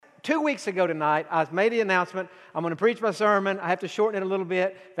2 weeks ago tonight, I made the announcement, I'm going to preach my sermon. I have to shorten it a little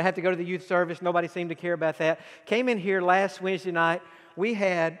bit. I have to go to the youth service. Nobody seemed to care about that. Came in here last Wednesday night. We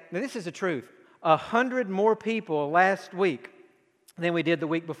had, now this is the truth, 100 more people last week than we did the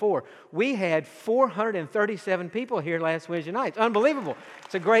week before. We had 437 people here last Wednesday night. It's unbelievable.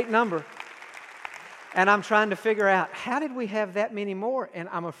 It's a great number. And I'm trying to figure out, how did we have that many more? And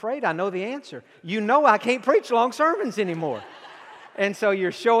I'm afraid I know the answer. You know I can't preach long sermons anymore. And so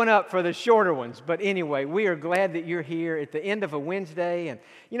you're showing up for the shorter ones. But anyway, we are glad that you're here at the end of a Wednesday. And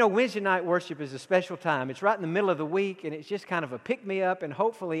you know, Wednesday night worship is a special time. It's right in the middle of the week, and it's just kind of a pick-me-up and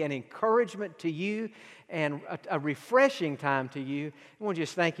hopefully an encouragement to you and a refreshing time to you. I want to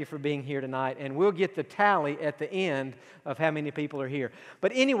just thank you for being here tonight, and we'll get the tally at the end of how many people are here.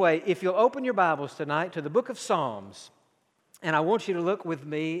 But anyway, if you'll open your Bibles tonight to the book of Psalms, and I want you to look with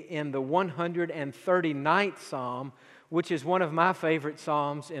me in the 139th Psalm, which is one of my favorite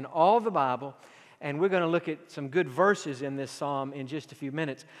Psalms in all the Bible, and we're going to look at some good verses in this Psalm in just a few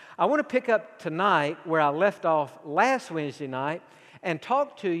minutes. I want to pick up tonight where I left off last Wednesday night and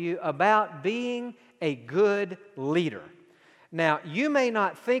talk to you about being a good leader. Now, you may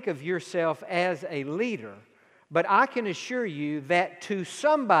not think of yourself as a leader, but I can assure you that to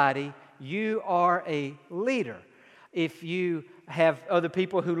somebody, you are a leader. If you have other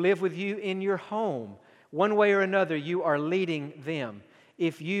people who live with you in your home, one way or another, you are leading them.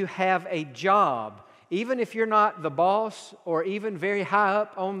 If you have a job, even if you're not the boss or even very high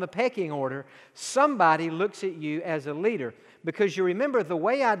up on the pecking order, somebody looks at you as a leader. Because you remember, the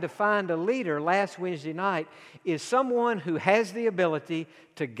way I defined a leader last Wednesday night is someone who has the ability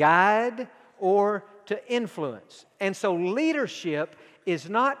to guide or to influence. And so leadership is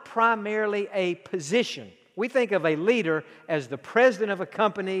not primarily a position. We think of a leader as the president of a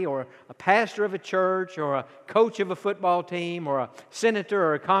company or a pastor of a church or a coach of a football team or a senator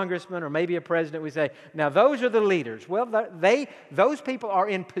or a congressman or maybe a president. We say, now those are the leaders. Well, those people are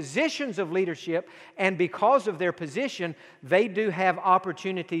in positions of leadership, and because of their position, they do have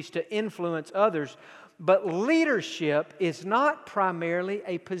opportunities to influence others. But leadership is not primarily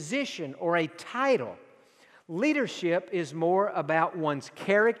a position or a title. Leadership is more about one's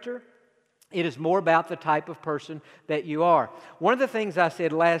character. It is more about the type of person that you are. One of the things I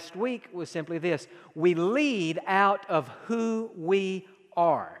said last week was simply this: we lead out of who we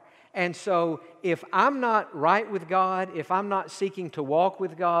are. And so if I'm not right with God, if I'm not seeking to walk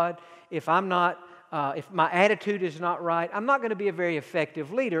with God, if my attitude is not right, I'm not going to be a very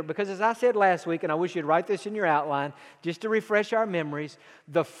effective leader, because as I said last week, and I wish you'd write this in your outline, just to refresh our memories,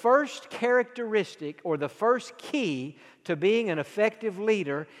 the first characteristic or the first key to being an effective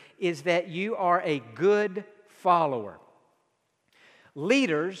leader is that you are a good follower.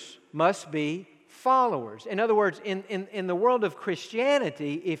 Leaders must be followers. In other words, in the world of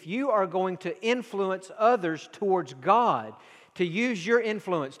Christianity, if you are going to influence others towards God, to use your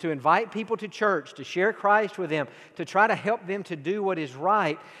influence to invite people to church, to share Christ with them, to try to help them to do what is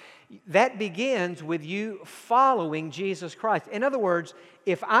right, that begins with you following Jesus Christ. In other words,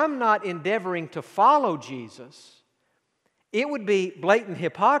 if I'm not endeavoring to follow Jesus, it would be blatant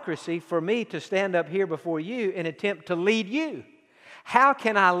hypocrisy for me to stand up here before you and attempt to lead you. How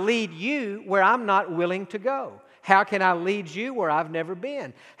can I lead you where I'm not willing to go? How can I lead you where I've never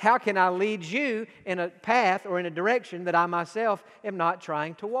been? How can I lead you in a path or in a direction that I myself am not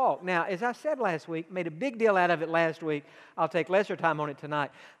trying to walk? Now, as I said last week, made a big deal out of it last week, I'll take lesser time on it tonight.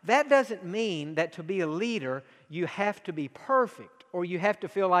 That doesn't mean that to be a leader, you have to be perfect or you have to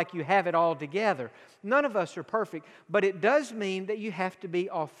feel like you have it all together. None of us are perfect, but it does mean that you have to be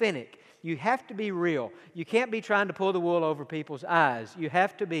authentic. You have to be real. You can't be trying to pull the wool over people's eyes. You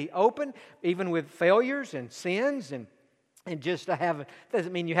have to be open, even with failures and sins, and just to have,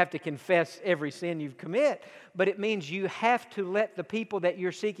 doesn't mean you have to confess every sin you commit, but it means you have to let the people that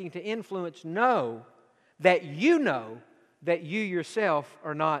you're seeking to influence know that you yourself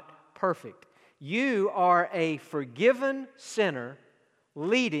are not perfect. You are a forgiven sinner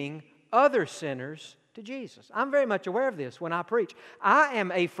leading other sinners to Jesus. I'm very much aware of this when I preach. I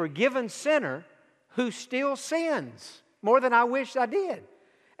am a forgiven sinner who still sins more than I wish I did.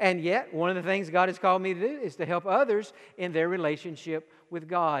 And yet, one of the things God has called me to do is to help others in their relationship with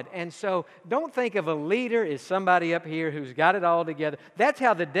God. And so, don't think of a leader as somebody up here who's got it all together. That's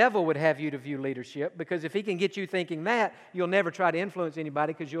how the devil would have you to view leadership, because if he can get you thinking that, you'll never try to influence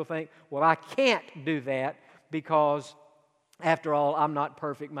anybody, because you'll think, well, I can't do that because, after all, I'm not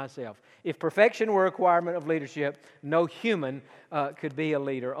perfect myself. If perfection were a requirement of leadership, no human could be a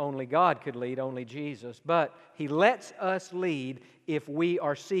leader. Only God could lead, only Jesus. But He lets us lead if we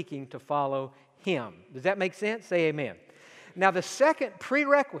are seeking to follow Him. Does that make sense? Say amen. Now, the second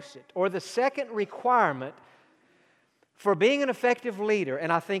prerequisite or the second requirement for being an effective leader,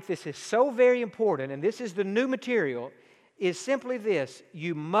 and I think this is so very important, and this is the new material, is simply this: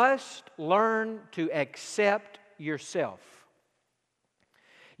 you must learn to accept yourself.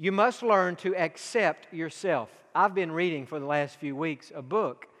 You must learn to accept yourself. I've been reading for the last few weeks a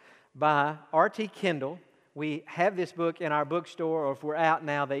book by R.T. Kendall. We have this book in our bookstore, or if we're out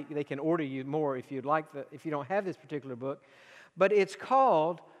now, they can order you more if you'd like if you don't have this particular book. But it's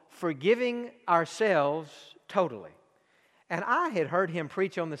called Forgiving Ourselves Totally. And I had heard him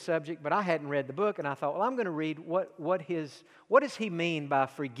preach on the subject, but I hadn't read the book, and I thought, well, I'm going to read what does he mean by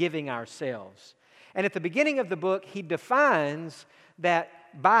forgiving ourselves? And at the beginning of the book, he defines that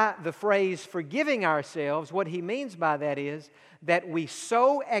by the phrase forgiving ourselves, what he means by that is that we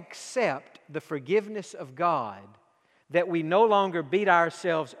so accept the forgiveness of God that we no longer beat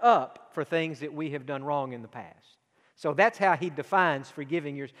ourselves up for things that we have done wrong in the past. So that's how he defines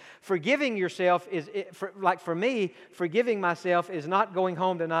forgiving yourself. Forgiving yourself for me, forgiving myself is not going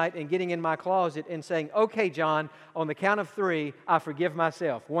home tonight and getting in my closet and saying, okay, John, on the count of 3, I forgive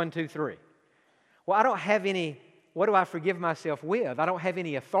myself. 1, 2, 3. Well, I don't have any, what do I forgive myself with? I don't have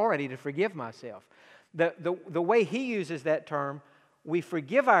any authority to forgive myself. The way he uses that term, we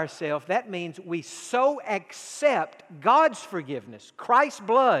forgive ourselves, that means we so accept God's forgiveness, Christ's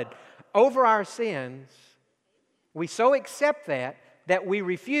blood over our sins. We so accept that we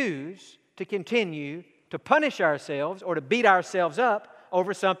refuse to continue to punish ourselves or to beat ourselves up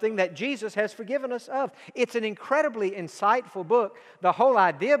over something that Jesus has forgiven us of. It's an incredibly insightful book. The whole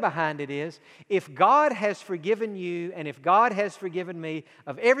idea behind it is, if God has forgiven you and if God has forgiven me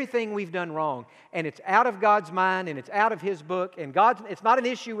of everything we've done wrong, and it's out of God's mind and it's out of His book, and it's not an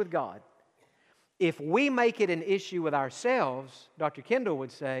issue with God. If we make it an issue with ourselves, Dr. Kendall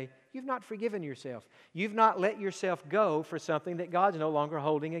would say, you've not forgiven yourself. You've not let yourself go for something that God's no longer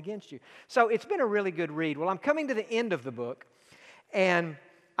holding against you. So it's been a really good read. Well, I'm coming to the end of the book, and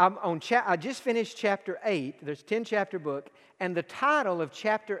I just finished chapter 8. There's a 10-chapter book, and the title of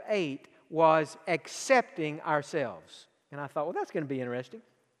chapter 8 was Accepting Ourselves. And I thought, well, that's going to be interesting.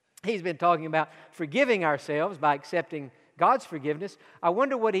 He's been talking about forgiving ourselves by accepting God's forgiveness. I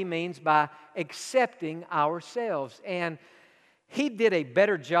wonder what he means by accepting ourselves. And he did a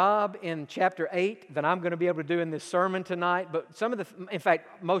better job in chapter 8 than I'm going to be able to do in this sermon tonight. But in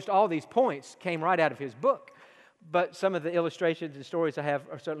fact, most all these points came right out of his book. But some of the illustrations and stories I have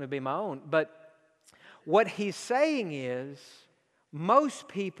are certainly be my own. But what he's saying is, most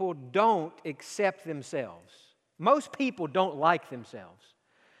people don't accept themselves. Most people don't like themselves.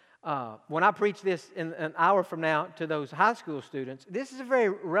 When I preach this in an hour from now to those high school students, this is a very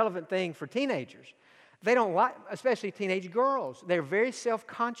relevant thing for teenagers. They don't like, especially teenage girls, they're very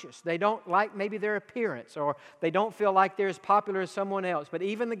self-conscious. They don't like maybe their appearance, or they don't feel like they're as popular as someone else. But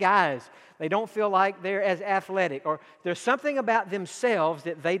even the guys, they don't feel like they're as athletic, or there's something about themselves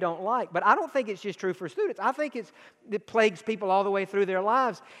that they don't like. But I don't think it's just true for students. I think it plagues people all the way through their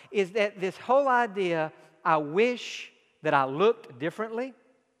lives, is that this whole idea, I wish that I looked differently.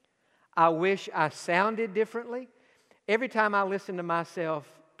 I wish I sounded differently. Every time I listen to myself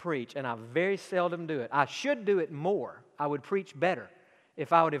preach, and I very seldom do it. I should do it more. I would preach better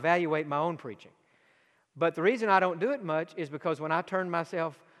if I would evaluate my own preaching. But the reason I don't do it much is because when I turn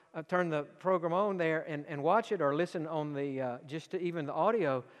the program on there and watch it, or listen on the just to even the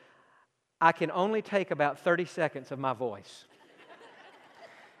audio, I can only take about 30 seconds of my voice.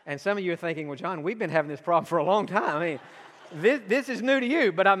 And some of you are thinking, well, John, we've been having this problem for a long time. I mean, this is new to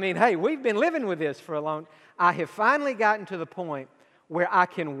you, but I mean, hey, we've been living with this for a long time. I have finally gotten to the point where I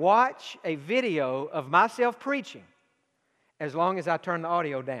can watch a video of myself preaching as long as I turn the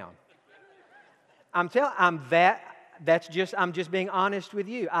audio down. I'm just being honest with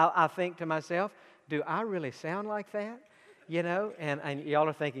you. I think to myself, do I really sound like that? You know, and y'all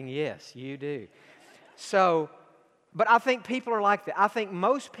are thinking, yes, you do. So, but I think people are like that. I think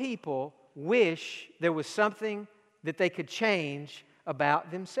most people wish there was something that they could change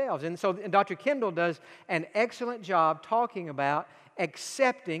about themselves. And so Dr. Kendall does an excellent job talking about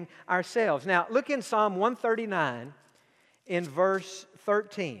accepting ourselves. Now, look in Psalm 139 in verse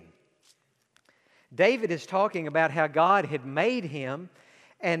 13. David is talking about how God had made him,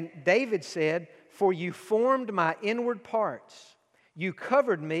 and David said, "For you formed my inward parts. You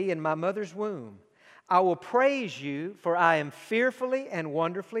covered me in my mother's womb. I will praise you, for I am fearfully and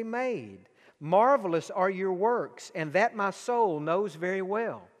wonderfully made. Marvelous are your works, and that my soul knows very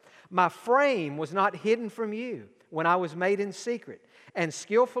well. My frame was not hidden from you when I was made in secret, and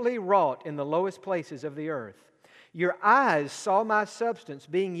skillfully wrought in the lowest places of the earth. Your eyes saw my substance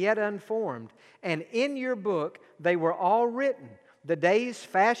being yet unformed, and in your book they were all written, the days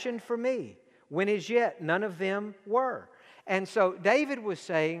fashioned for me, when as yet none of them were. And so David was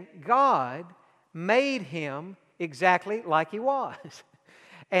saying God made him exactly like he was.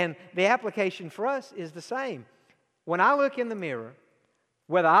 And the application for us is the same. When I look in the mirror,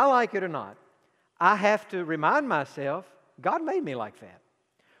 whether I like it or not, I have to remind myself, God made me like that.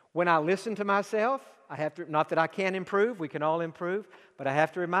 When I listen to myself, I have to, not that I can improve, we can all improve, but I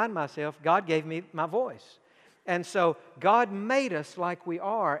have to remind myself, God gave me my voice. And so God made us like we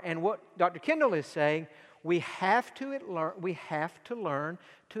are. And what Dr. Kendall is saying, we have to learn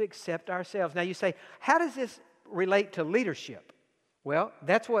to accept ourselves. Now you say, how does this relate to leadership? Well,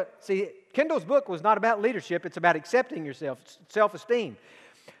 that's what, see, Kendall's book was not about leadership, it's about accepting yourself, self-esteem.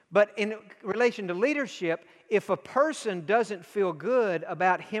 But in relation to leadership, if a person doesn't feel good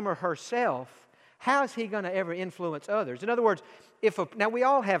about him or herself, how is he going to ever influence others? In other words, now we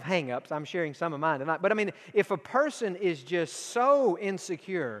all have hang-ups, I'm sharing some of mine tonight, but I mean, if a person is just so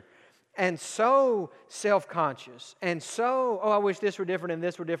insecure and so self-conscious and so, I wish this were different and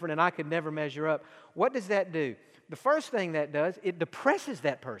this were different and I could never measure up, what does that do? The first thing that does, it depresses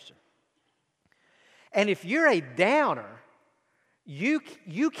that person. And if you're a downer, you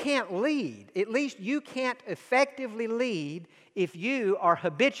can't lead. At least you can't effectively lead if you are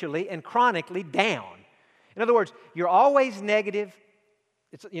habitually and chronically down. In other words, you're always negative.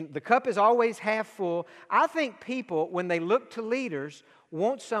 The cup is always half full. I think people, when they look to leaders,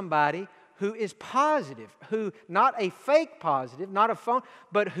 want somebody who is positive, who not a fake positive, not a phone,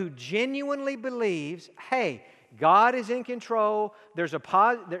 but who genuinely believes, hey, God is in control. There's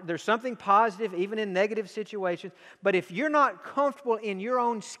something positive even in negative situations. But if you're not comfortable in your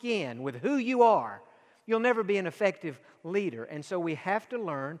own skin with who you are, you'll never be an effective leader. And so we have to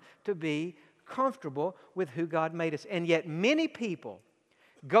learn to be comfortable with who God made us. And yet many people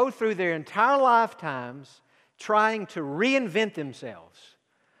go through their entire lifetimes trying to reinvent themselves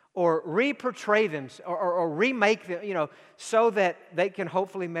or re-portray them or remake them, so that they can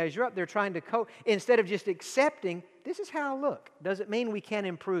hopefully measure up. They're trying to cope instead of just accepting, this is how I look. Doesn't mean we can't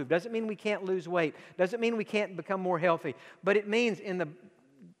improve. Doesn't mean we can't lose weight. Doesn't mean we can't become more healthy. But it means in the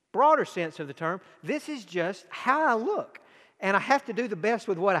broader sense of the term, this is just how I look. And I have to do the best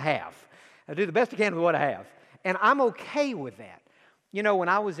with what I have. I do the best I can with what I have. And I'm okay with that. When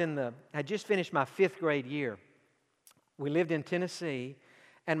I just finished my 5th grade year, we lived in Tennessee,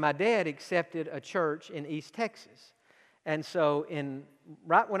 and my dad accepted a church in East Texas. And so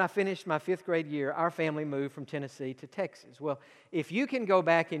right when I finished my 5th grade year, our family moved from Tennessee to Texas. Well, if you can go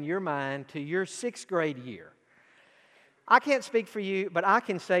back in your mind to your 6th grade year, I can't speak for you, but I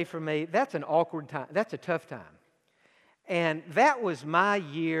can say for me, that's an awkward time. That's a tough time. And that was my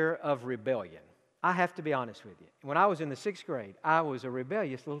year of rebellion. I have to be honest with you. When I was in the 6th grade, I was a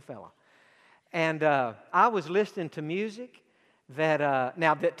rebellious little fella. And I was listening to music that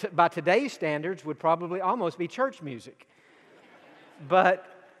by today's standards would probably almost be church music. But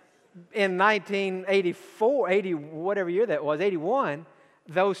in 1984, whatever year that was, 81,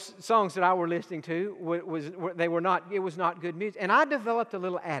 those songs that I were listening to, it was not good music. And I developed a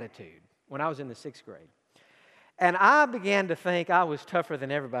little attitude when I was in the 6th grade. And I began to think I was tougher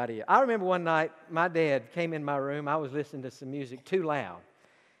than everybody else. I remember one night, my dad came in my room. I was listening to some music too loud.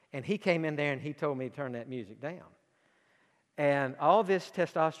 And he came in there and he told me to turn that music down. And all this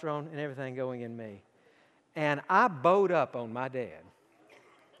testosterone and everything going in me. And I bowed up on my dad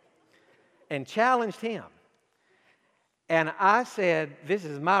and challenged him. And I said, this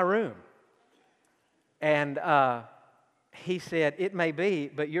is my room. And he said, it may be,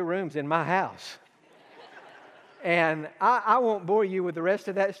 but your room's in my house. And I won't bore you with the rest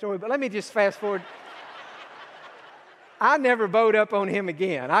of that story, but let me just fast forward. I never bowed up on him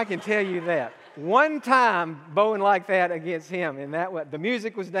again, I can tell you that. One time bowing like that against him, and the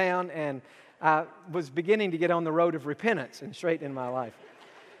music was down, and I was beginning to get on the road of repentance and straighten in my life.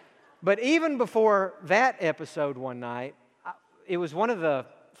 But even before that episode one night, it was one of the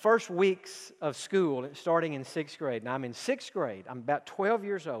first weeks of school, starting in 6th grade. Now, I'm in 6th grade. I'm about 12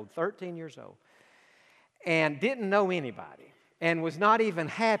 years old, 13 years old, and didn't know anybody, and was not even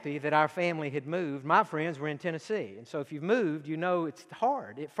happy that our family had moved. My friends were in Tennessee, and so if you've moved, you know it's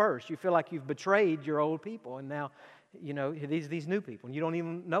hard at first. You feel like you've betrayed your old people, and now, these new people, and you don't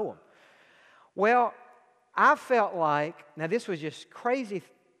even know them. Well, I felt like, now this was just crazy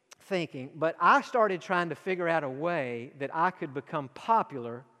thinking, but I started trying to figure out a way that I could become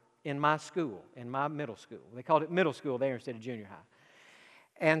popular in my school, in my middle school. They called it middle school there instead of junior high.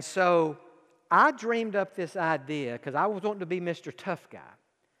 And so I dreamed up this idea, because I was wanting to be Mr. Tough Guy,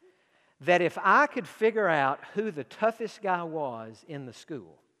 that if I could figure out who the toughest guy was in the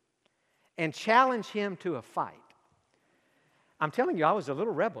school and challenge him to a fight, I'm telling you, I was a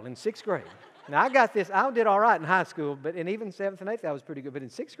little rebel in 6th grade. Now, I got this. I did all right in high school, but in even 7th and 8th, I was pretty good. But in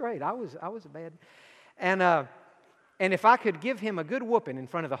 6th grade, I was a bad. And if I could give him a good whooping in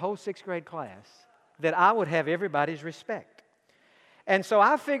front of the whole 6th grade class, that I would have everybody's respect. And so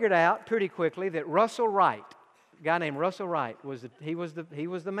I figured out pretty quickly that Russell Wright, a guy named Russell Wright, was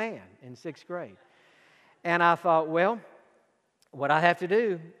the man in 6th grade. And I thought, well, what I have to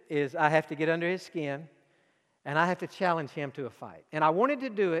do is I have to get under his skin, and I have to challenge him to a fight. And I wanted to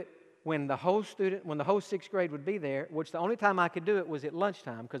do it when the whole 6th grade would be there, which the only time I could do it was at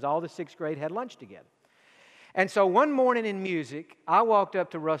lunchtime because all the 6th grade had lunch together. And so one morning in music, I walked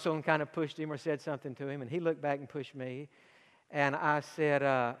up to Russell and kind of pushed him or said something to him, and he looked back and pushed me. And I said,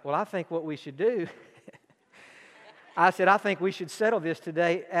 well, I think what we should do, I think we should settle this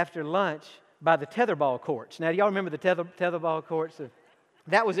today after lunch by the tetherball courts. Now, do y'all remember the tetherball courts?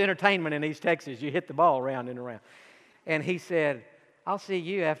 That was entertainment in East Texas. You hit the ball around and around. And he said, I'll see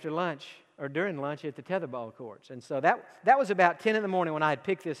you after lunch or during lunch at the tetherball courts. And so that was about 10 in the morning when I had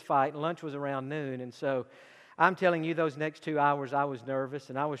picked this fight, and lunch was around noon. And so I'm telling you, those next 2 hours, I was nervous,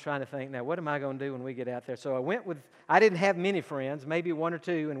 and I was trying to think, now, what am I going to do when we get out there? So I didn't have many friends, maybe one or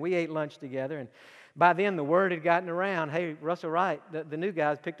two, and we ate lunch together. And by then, the word had gotten around, hey, Russell Wright, the new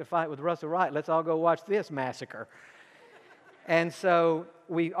guys picked a fight with Russell Wright. Let's all go watch this massacre. And so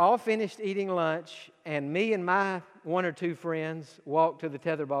we all finished eating lunch, and me and my one or two friends walked to the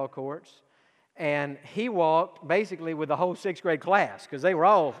tetherball courts, and he walked basically with the whole 6th grade class because they were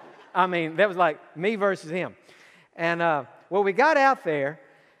all, that was like me versus him. And, we got out there,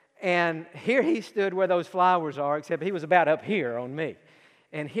 and here he stood where those flowers are, except he was about up here on me.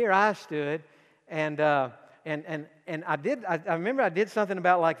 And here I stood, and I remember I did something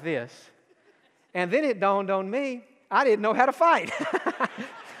about like this. And then it dawned on me, I didn't know how to fight.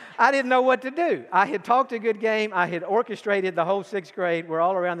 I didn't know what to do. I had talked a good game. I had orchestrated the whole 6th grade. We're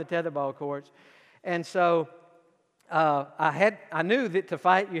all around the tetherball courts. And so I knew that to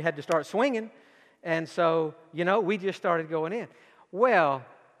fight, you had to start swinging. And so, we just started going in. Well,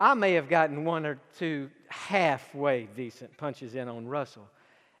 I may have gotten one or two halfway decent punches in on Russell.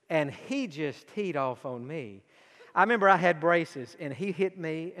 And he just teed off on me. I remember I had braces, and he hit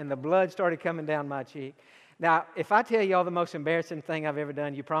me, and the blood started coming down my cheek. Now, if I tell y'all the most embarrassing thing I've ever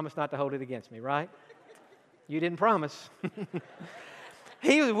done, you promise not to hold it against me, right? You didn't promise.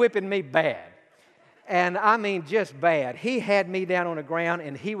 He was whipping me bad. And just bad. He had me down on the ground,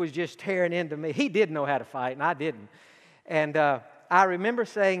 and he was just tearing into me. He did know how to fight, and I didn't. And I remember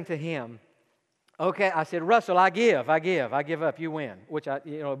saying to him, okay, I said, Russell, I give up, you win. Which, a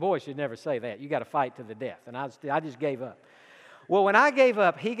boy should never say that. You got to fight to the death. And I just gave up. Well, when I gave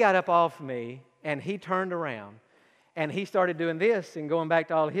up, he got up off me, and he turned around, and he started doing this and going back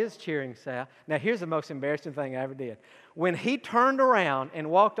to all his cheering sound. Now, here's the most embarrassing thing I ever did. When he turned around and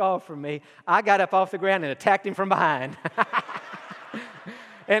walked off from me, I got up off the ground and attacked him from behind.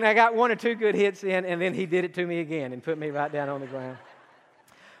 And I got one or two good hits in, and then he did it to me again and put me right down on the ground.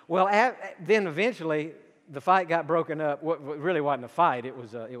 Well, then eventually the fight got broken up. What really wasn't a fight. It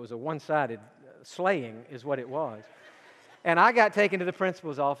was a one-sided slaying is what it was. And I got taken to the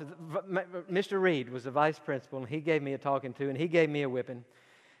principal's office. Mr. Reed was the vice principal, and he gave me a talking to, and he gave me a whipping.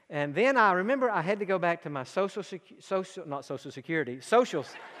 And then I remember I had to go back to my social. At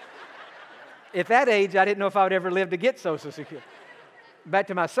that age, I didn't know if I would ever live to get Social Security. Back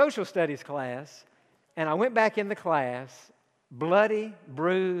to my social studies class, and I went back in the class, bloody,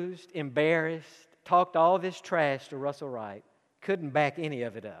 bruised, embarrassed, talked all this trash to Russell Wright, couldn't back any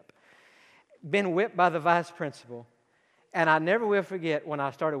of it up. Been whipped by the vice principal. And I never will forget when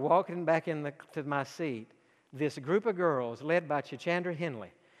I started walking back to my seat, this group of girls led by Chachandra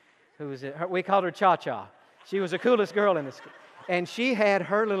Henley, we called her Cha-Cha. She was the coolest girl in the school. And she had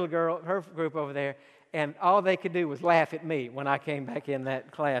her group over there, and all they could do was laugh at me when I came back in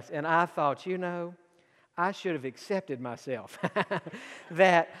that class. And I thought, I should have accepted myself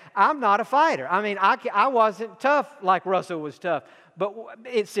that I'm not a fighter. I wasn't tough like Russell was tough. But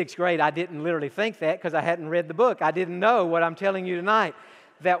in 6th grade, I didn't literally think that because I hadn't read the book. I didn't know what I'm telling you tonight,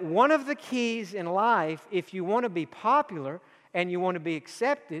 that one of the keys in life, if you want to be popular and you want to be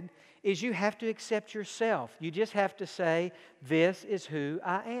accepted, is you have to accept yourself. You just have to say, this is who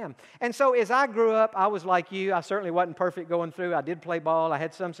I am. And so as I grew up, I was like you. I certainly wasn't perfect going through. I did play ball. I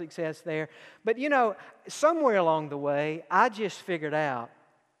had some success there. But, somewhere along the way, I just figured out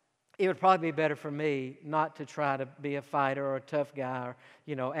it would probably be better for me not to try to be a fighter or a tough guy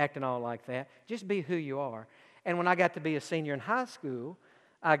or, acting all like that. Just be who you are. And when I got to be a senior in high school,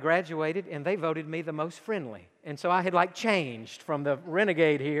 I graduated, and they voted me the most friendly. And so I had changed from the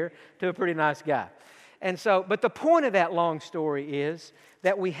renegade here to a pretty nice guy. And so, but the point of that long story is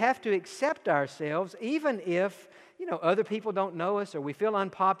that we have to accept ourselves even if, other people don't know us, or we feel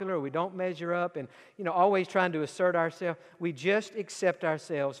unpopular, or we don't measure up, and, always trying to assert ourselves. We just accept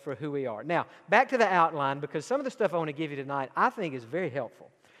ourselves for who we are. Now, back to the outline, because some of the stuff I want to give you tonight I think is very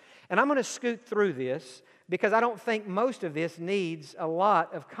helpful. And I'm going to scoot through this because I don't think most of this needs a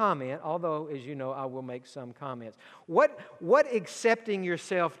lot of comment, although, as you know, I will make some comments. What accepting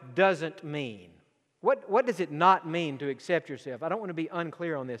yourself doesn't mean? What does it not mean to accept yourself? I don't want to be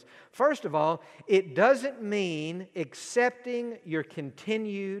unclear on this. First of all, it doesn't mean accepting your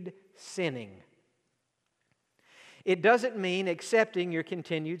continued sinning. It doesn't mean accepting your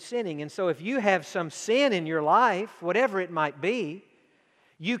continued sinning. And so if you have some sin in your life, whatever it might be,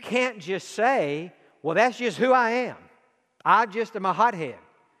 you can't just say, well, that's just who I am. I just am a hothead.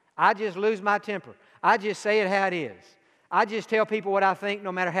 I just lose my temper. I just say it how it is. I just tell people what I think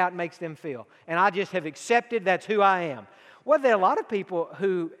no matter how it makes them feel. And I just have accepted that's who I am. Well, there are a lot of people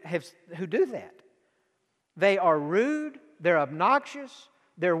who do that. They are rude, they're obnoxious,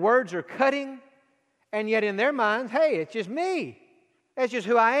 their words are cutting, and yet in their minds, hey, it's just me. That's just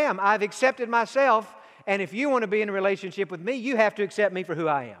who I am. I've accepted myself, and if you want to be in a relationship with me, you have to accept me for who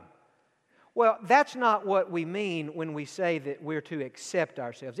I am. Well, that's not what we mean when we say that we're to accept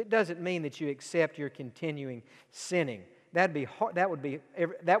ourselves. It doesn't mean that you accept your continuing sinning. That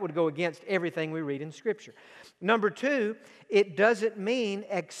would go against everything we read in Scripture. Number two, it doesn't mean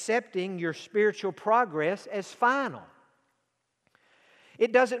accepting your spiritual progress as final.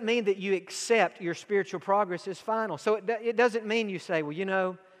 It doesn't mean that you accept your spiritual progress as final. So it doesn't mean you say,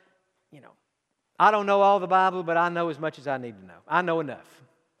 well, I don't know all the Bible, but I know as much as I need to know. I know enough.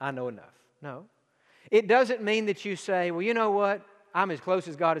 No. It doesn't mean that you say, well, you know what? I'm as close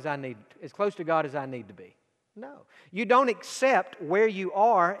to God as I need to be. No. You don't accept where you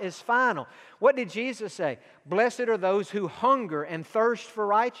are as final. What did Jesus say? Blessed are those who hunger and thirst for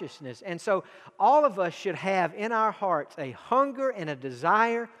righteousness. And so all of us should have in our hearts a hunger and a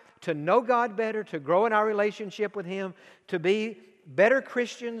desire to know God better, to grow in our relationship with Him, to be better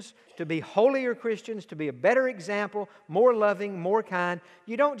Christians, to be holier Christians, to be a better example, more loving, more kind.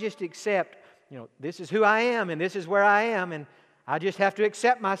 You don't just accept, this is who I am and this is where I am and I just have to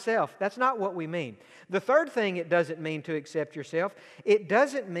accept myself. That's not what we mean. The third thing it doesn't mean to accept yourself, it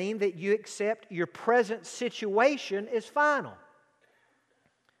doesn't mean that you accept your present situation as final.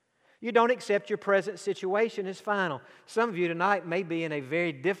 You don't accept your present situation as final. Some of you tonight may be in a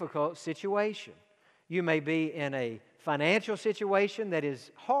very difficult situation. You may be in a financial situation that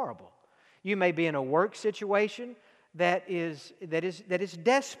is horrible. You may be in a work situation that is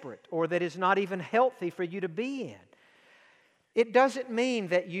desperate or that is not even healthy for you to be in. It doesn't mean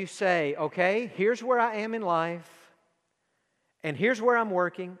that you say, okay, here's where I am in life, and here's where I'm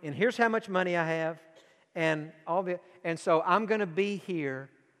working, and here's how much money I have, and so I'm going to be here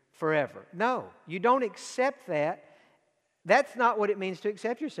forever. No, you don't accept that. That's not what it means to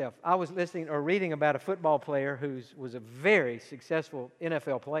accept yourself. I was listening or reading about a football player who was a very successful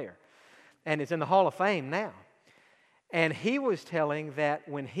NFL player, and is in the Hall of Fame now. And he was telling that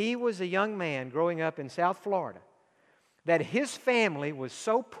when he was a young man growing up in South Florida, that his family was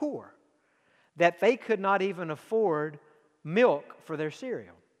so poor that they could not even afford milk for their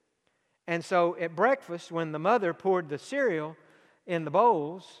cereal. And so at breakfast, when the mother poured the cereal in the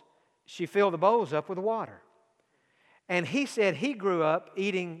bowls, she filled the bowls up with water. And he said he grew up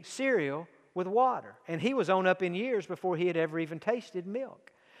eating cereal with water. And he was on up in years before he had ever even tasted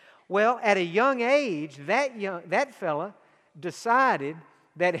milk. Well, at a young age, that fella decided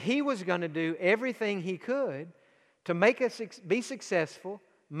that he was going to do everything he could to be successful,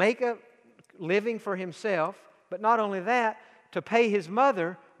 make a living for himself, but not only that, to pay his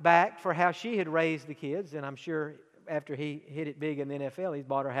mother back for how she had raised the kids. And I'm sure after he hit it big in the NFL, he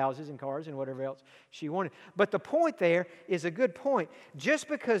bought her houses and cars and whatever else she wanted. But the point there is a good point. Just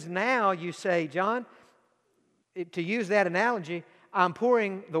because now you say, John, to use that analogy, I'm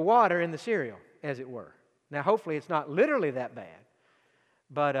pouring the water in the cereal, as it were. Now, hopefully it's not literally that bad.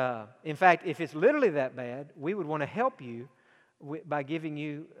 But in fact, if it's literally that bad, we would want to help you by giving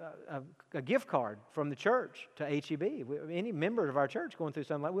you a gift card from the church to HEB. Any member of our church going through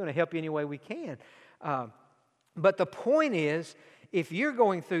something like that, we want to help you any way we can. But the point is, if you're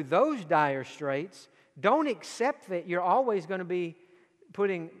going through those dire straits, don't accept that you're always going to be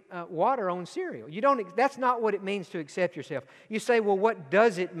putting water on cereal. That's not what it means to accept yourself. You say, well, what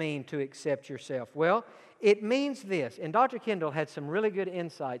does it mean to accept yourself? Well, it means this, and Dr. Kendall had some really good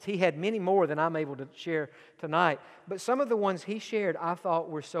insights. He had many more than I'm able to share tonight, but some of the ones he shared I thought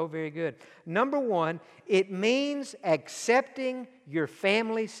were so very good. Number one, it means accepting your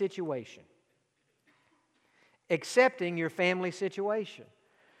family situation. accepting your family situation.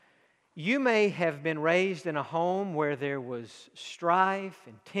 You may have been raised in a home where there was strife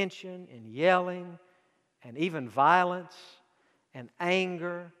and tension and yelling and even violence and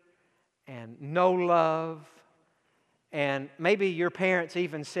anger and no love. And maybe your parents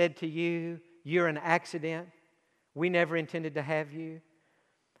even said to you, "You're an accident. We never intended to have you."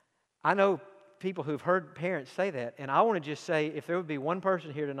 I know people who've heard parents say that, and I want to just say, if there would be one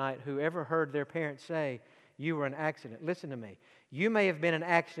person here tonight who ever heard their parents say, "You were an accident," listen to me. You may have been an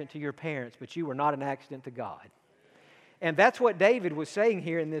accident to your parents, but you were not an accident to God. And that's what David was saying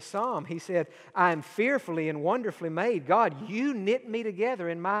here in this psalm. He said, "I am fearfully and wonderfully made. God, you knit me together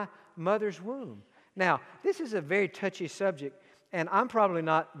in my mother's womb." Now, this is a very touchy subject, and I'm probably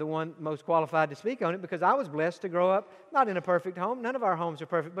not the one most qualified to speak on it because I was blessed to grow up not in a perfect home. None of our homes are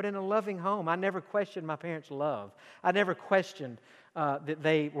perfect, but in a loving home. I never questioned my parents' love. I never questioned that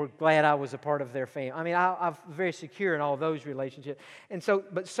they were glad I was a part of their family. I mean, I'm very secure in all those relationships. And so,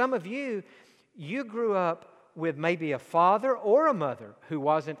 but some of you grew up with maybe a father or a mother who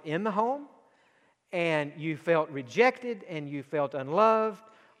wasn't in the home, and you felt rejected and you felt unloved,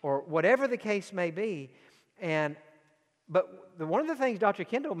 or whatever the case may be. But one of the things Dr.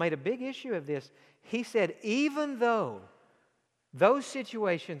 Kendall made a big issue of this, he said, even though those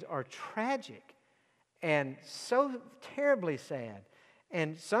situations are tragic and so terribly sad,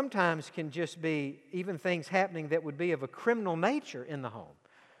 and sometimes can just be even things happening that would be of a criminal nature in the home,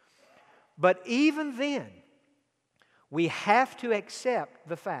 but even then, we have to accept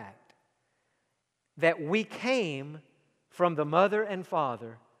the fact that we came from the mother and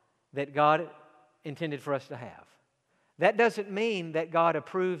father that God intended for us to have. That doesn't mean that God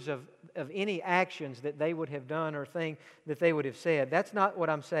approves of any actions that they would have done or thing that they would have said. That's not what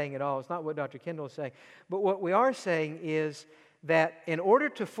I'm saying at all. It's not what Dr. Kendall is saying. But what we are saying is that in order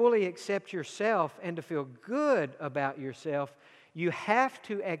to fully accept yourself and to feel good about yourself, you have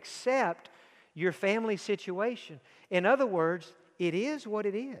to accept your family situation. In other words, it is what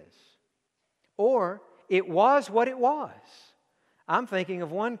it is. Or it was what it was. I'm thinking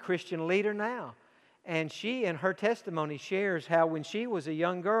of one Christian leader now. And she, in her testimony, shares how when she was a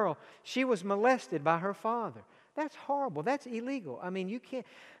young girl, she was molested by her father. That's horrible. That's illegal. I mean, you can't.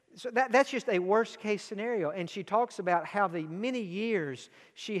 So that's just a worst case scenario. And she talks about how the many years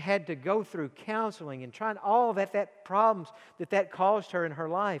she had to go through counseling and trying all that problems that caused her in her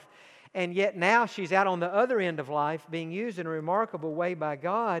life. And yet now she's out on the other end of life being used in a remarkable way by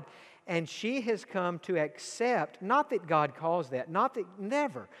God. And she has come to accept, not that God caused that, not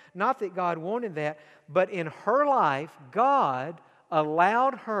that God wanted that, but in her life, God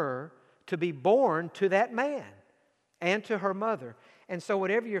allowed her to be born to that man and to her mother. And so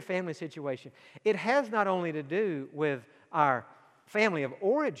whatever your family situation, it has not only to do with our family of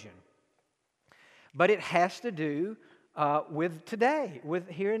origin, but it has to do with today, with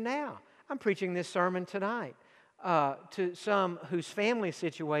here and now. I'm preaching this sermon tonight to some whose family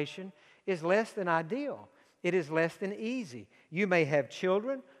situation is less than ideal. It is less than easy. You may have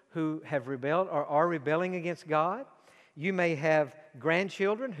children who have rebelled or are rebelling against God. You may have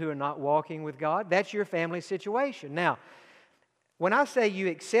grandchildren who are not walking with God. That's your family situation. Now, when I say you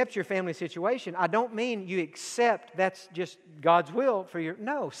accept your family situation, I don't mean you accept that's just God's will for your...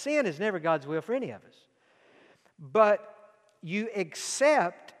 No, sin is never God's will for any of us. But you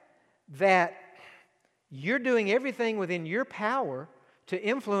accept that you're doing everything within your power to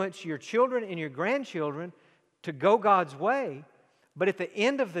influence your children and your grandchildren to go God's way, but at the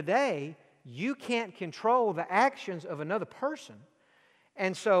end of the day, you can't control the actions of another person.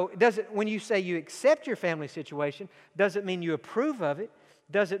 And so, when you say you accept your family situation, doesn't mean you approve of it,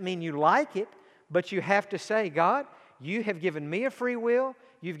 doesn't mean you like it, but you have to say, God, you have given me a free will,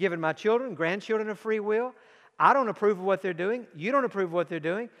 you've given my children, grandchildren a free will. I don't approve of what they're doing. You don't approve of what they're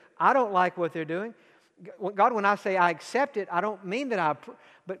doing. I don't like what they're doing. God, when I say I accept it, I don't mean that I approve.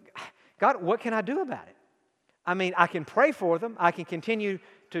 But God, what can I do about it? I mean, I can pray for them. I can continue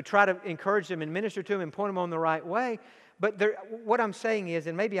to try to encourage them and minister to them and point them on the right way. But what I'm saying is,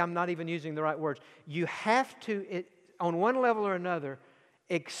 and maybe I'm not even using the right words, you have to, on one level or another,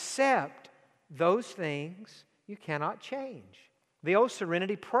 accept those things you cannot change. The old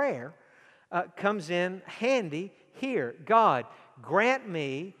serenity prayer comes in handy here. God, grant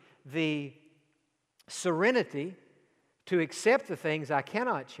me the serenity to accept the things I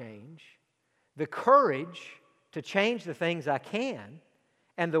cannot change, the courage to change the things I can,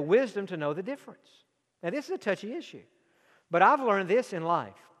 and the wisdom to know the difference. Now, this is a touchy issue, but I've learned this in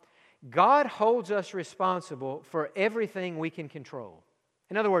life. God holds us responsible for everything we can control.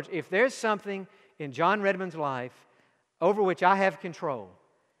 In other words, if there's something in Jon Redmond's life over which I have control,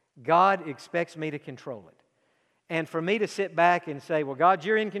 God expects me to control it. And for me to sit back and say, well, God,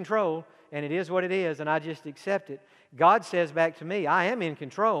 you're in control, and it is what it is, and I just accept it. God says back to me, I am in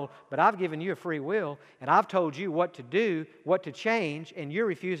control, but I've given you a free will, and I've told you what to do, what to change, and you're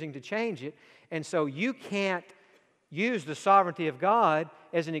refusing to change it. And so you can't use the sovereignty of God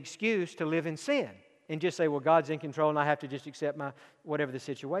as an excuse to live in sin and just say, well, God's in control and I have to just accept my whatever the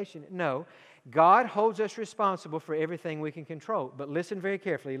situation. No, God holds us responsible for everything we can control. But listen very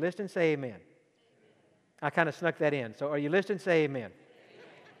carefully. Listen and say amen. I kind of snuck that in. So are you listening? Say amen.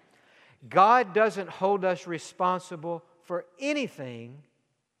 God doesn't hold us responsible for anything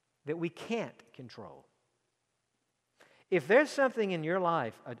that we can't control. If there's something in your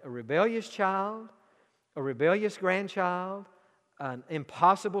life, a rebellious child, a rebellious grandchild, an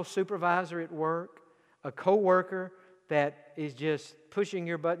impossible supervisor at work, a coworker that is just pushing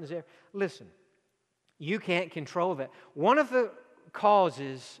your buttons there, listen, you can't control that. One of the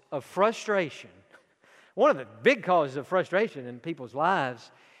causes of frustration, one of the big causes of frustration in people's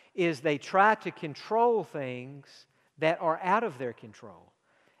lives is they try to control things that are out of their control.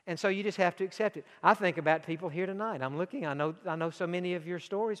 And so you just have to accept it. I think about people here tonight. I'm looking, I know so many of your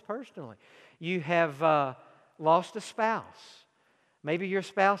stories personally. You have lost a spouse. Maybe your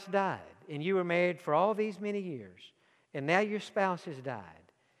spouse died, and you were married for all these many years, and now your spouse has died.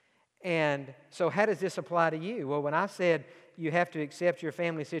 And so how does this apply to you? Well, when I said you have to accept your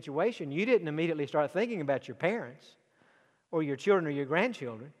family situation, you didn't immediately start thinking about your parents or your children or your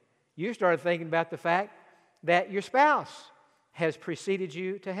grandchildren. You started thinking about the fact that your spouse has preceded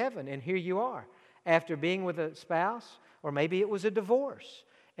you to heaven, and here you are after being with a spouse, or maybe it was a divorce,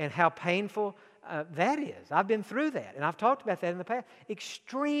 and how painful that is. I've been through that, and I've talked about that in the past.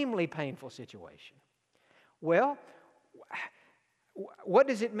 Extremely painful situation. Well, what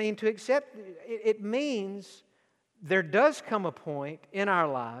does it mean to accept? It means there does come a point in our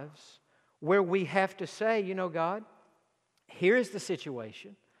lives where we have to say, you know, God, here is the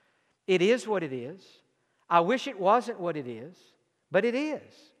situation. It is what it is. I wish it wasn't what it is, but it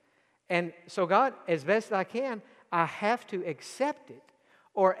is. And so, God, as best I can, I have to accept it,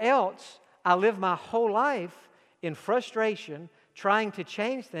 or else I live my whole life in frustration, trying to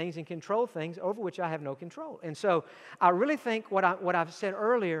change things and control things over which I have no control. And so I really think what I've said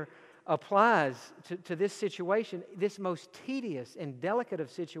earlier applies to this situation, this most tedious and delicate of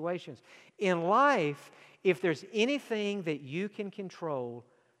situations. In life, if there's anything that you can control,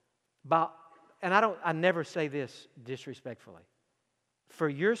 and I never say this disrespectfully, for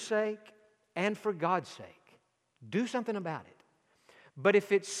your sake and for God's sake, do something about it. But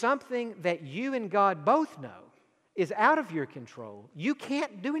if it's something that you and God both know is out of your control, you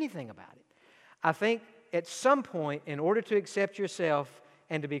can't do anything about it. I think at some point, in order to accept yourself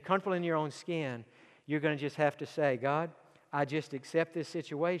and to be comfortable in your own skin, you're going to just have to say, God, I just accept this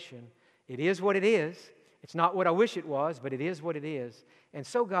situation. It is what it is. It's not what I wish it was, but it is what it is. And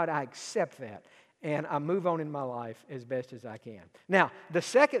so, God, I accept that, and I move on in my life as best as I can. Now, the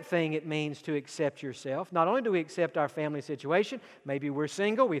second thing it means to accept yourself, not only do we accept our family situation, maybe we're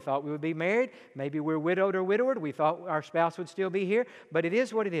single, we thought we would be married, maybe we're widowed or widowed, we thought our spouse would still be here, but it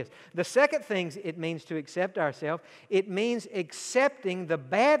is what it is. The second thing it means to accept ourselves, it means accepting the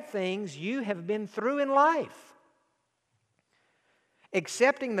bad things you have been through in life.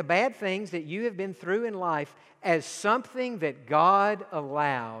 Accepting the bad things that you have been through in life as something that God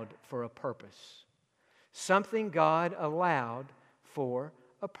allowed for a purpose. Something God allowed for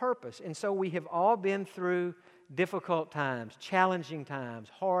a purpose. And so we have all been through difficult times, challenging times,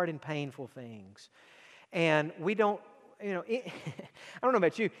 hard and painful things. And we don't, I don't know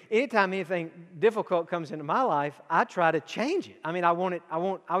about you, anytime anything difficult comes into my life, I try to change it. I mean, I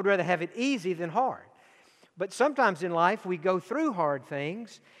would rather have it easy than hard. But sometimes in life we go through hard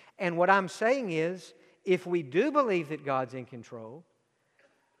things, and what I'm saying is, if we do believe that God's in control,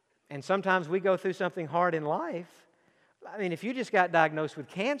 and sometimes we go through something hard in life, I mean, if you just got diagnosed with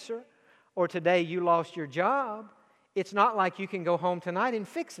cancer, or today you lost your job, it's not like you can go home tonight and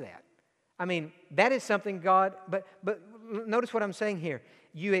fix that. I mean, that is something God, but notice what I'm saying here.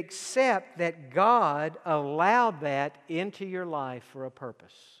 You accept that God allowed that into your life for a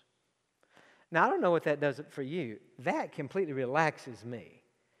purpose. Now, I don't know what that does for you. That completely relaxes me.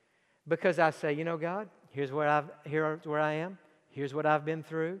 Because I say, you know, God, here's where I am. Here's what I've been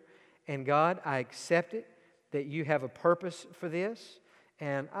through. And God, I accept it that you have a purpose for this.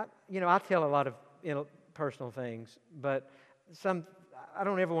 And I tell a lot of personal things, but I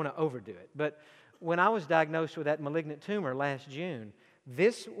don't ever want to overdo it. But when I was diagnosed with that malignant tumor last June,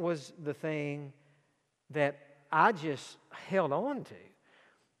 this was the thing that I just held on to.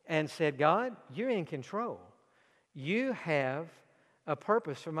 And said, God, you're in control. You have a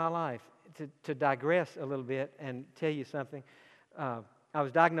purpose for my life. to digress a little bit and tell you something. I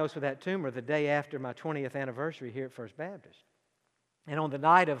was diagnosed with that tumor the day after my 20th anniversary here at First Baptist. And on the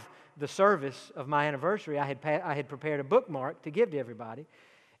night of the service of my anniversary, I had prepared a bookmark to give to everybody.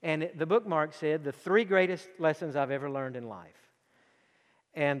 And the bookmark said, the 3 greatest lessons I've ever learned in life.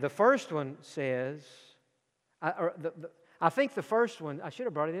 And the first one says, I think the first one, I should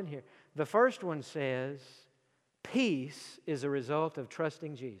have brought it in here. The first one says, peace is a result of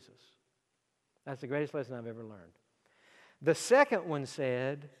trusting Jesus. That's the greatest lesson I've ever learned. The second one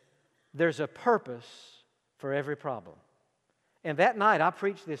said, there's a purpose for every problem. And that night I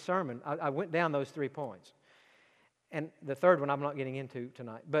preached this sermon. I went down those 3 points. And the third one I'm not getting into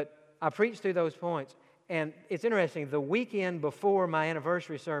tonight. But I preached through those points. And it's interesting, the weekend before my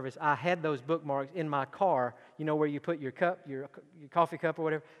anniversary service, I had those bookmarks in my car, you know, where you put your cup, your coffee cup or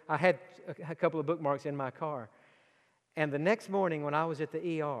whatever. I had a couple of bookmarks in my car. And the next morning when I was at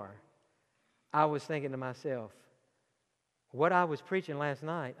the ER, I was thinking to myself, what I was preaching last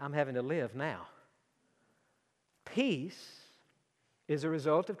night, I'm having to live now. Peace is a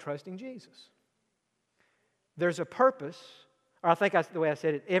result of trusting Jesus. There's a purpose, or I think the way I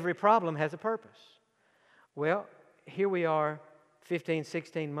said it, every problem has a purpose. Well, here we are 15,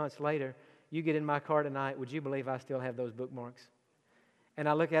 16 months later. You get in my car tonight, would you believe I still have those bookmarks? And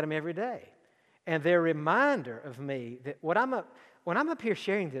I look at them every day. And they're a reminder of me that when I'm up here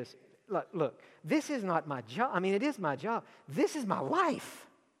sharing this, look, this is not my job. I mean, it is my job. This is my life.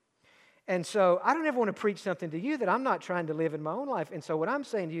 And so I don't ever want to preach something to you that I'm not trying to live in my own life. And so what I'm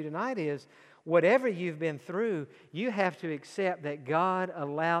saying to you tonight is, whatever you've been through, you have to accept that God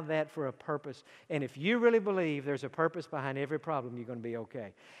allowed that for a purpose. And if you really believe there's a purpose behind every problem, you're going to be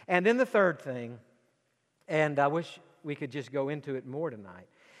okay. And then the third thing, and I wish we could just go into it more tonight,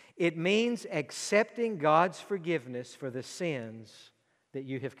 it means accepting God's forgiveness for the sins that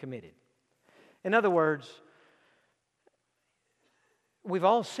you have committed. In other words, we've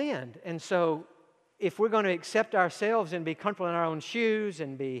all sinned, and so if we're going to accept ourselves and be comfortable in our own shoes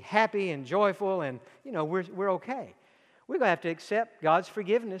and be happy and joyful and, you know, we're okay, we're going to have to accept God's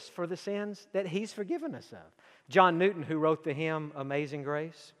forgiveness for the sins that He's forgiven us of. John Newton, who wrote the hymn Amazing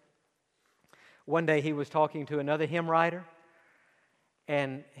Grace, one day he was talking to another hymn writer,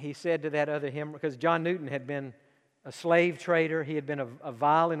 and he said to that other hymn, because John Newton had been a slave trader, he had been a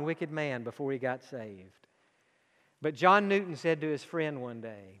vile and wicked man before he got saved. But John Newton said to his friend one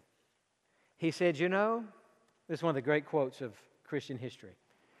day, he said, you know, this is one of the great quotes of Christian history.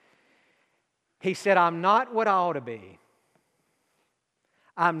 He said, I'm not what I ought to be.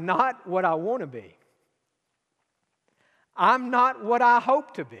 I'm not what I want to be. I'm not what I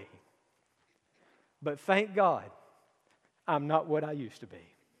hope to be. But thank God, I'm not what I used to be.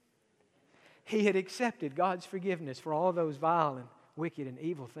 He had accepted God's forgiveness for all those vile and wicked and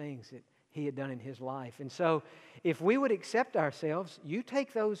evil things that he had done in his life. And so if we would accept ourselves, you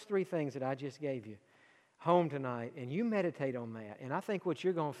take those 3 things that I just gave you home tonight and you meditate on that. And I think what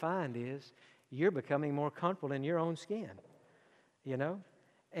you're going to find is you're becoming more comfortable in your own skin, you know?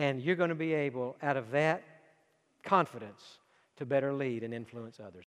 And you're going to be able, out of that confidence, to better lead and influence others.